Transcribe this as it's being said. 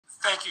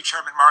Thank you,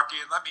 Chairman Markey.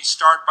 And let me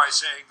start by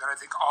saying that I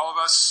think all of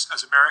us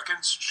as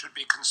Americans should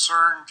be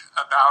concerned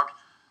about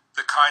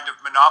the kind of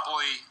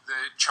monopoly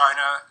that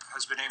China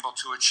has been able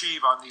to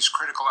achieve on these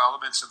critical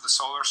elements of the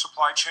solar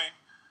supply chain.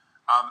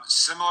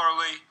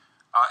 Similarly,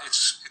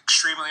 it's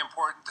extremely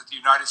important that the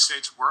United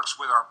States works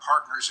with our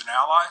partners and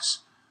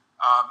allies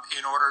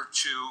in order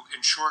to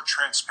ensure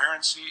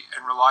transparency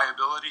and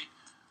reliability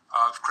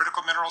of critical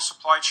mineral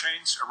supply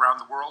chains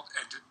around the world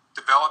and to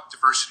develop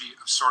diversity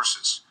of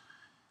sources.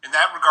 In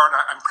that regard,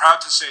 I'm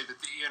proud to say that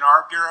the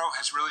ENR Bureau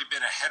has really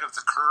been ahead of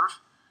the curve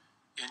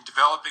in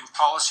developing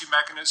policy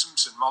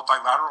mechanisms and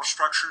multilateral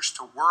structures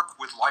to work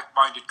with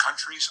like-minded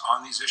countries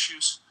on these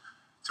issues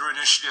through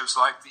initiatives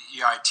like the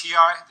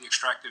EITI, the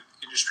Extractive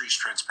Industries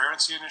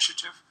Transparency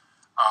Initiative,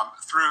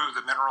 through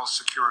the Mineral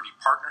Security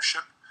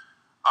Partnership.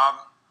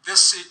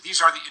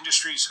 These are the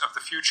industries of the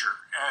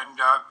future.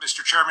 And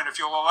Mr. Chairman, if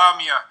you'll allow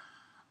me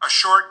a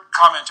short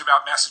comment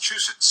about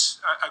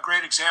Massachusetts. A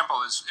great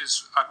example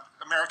is an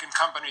American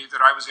company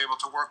that I was able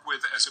to work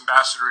with as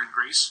ambassador in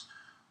Greece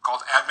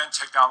called Advent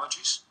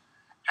Technologies.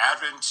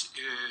 Advent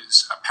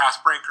is a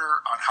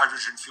pathbreaker on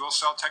hydrogen fuel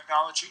cell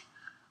technology.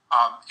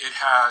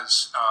 It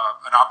has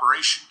an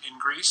operation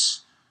in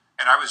Greece,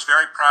 and I was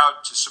very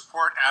proud to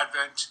support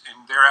Advent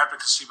in their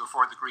advocacy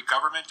before the Greek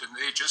government, and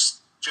they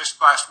just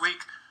last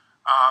week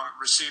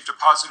received a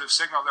positive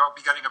signal. They'll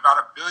be getting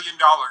about $1 billion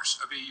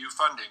of EU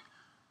funding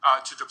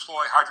to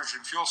deploy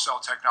hydrogen fuel cell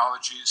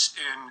technologies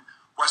in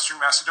Western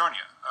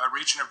Macedonia, a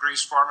region of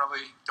Greece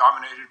formerly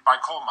dominated by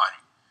coal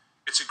mining.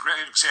 It's a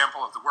great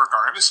example of the work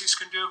our embassies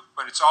can do,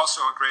 but it's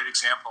also a great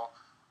example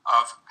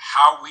of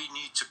how we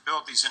need to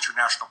build these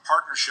international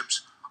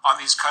partnerships on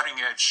these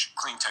cutting-edge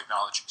clean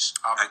technologies.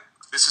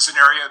 This is an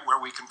area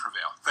where we can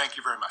prevail. Thank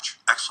you very much.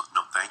 Excellent.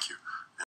 No, thank you.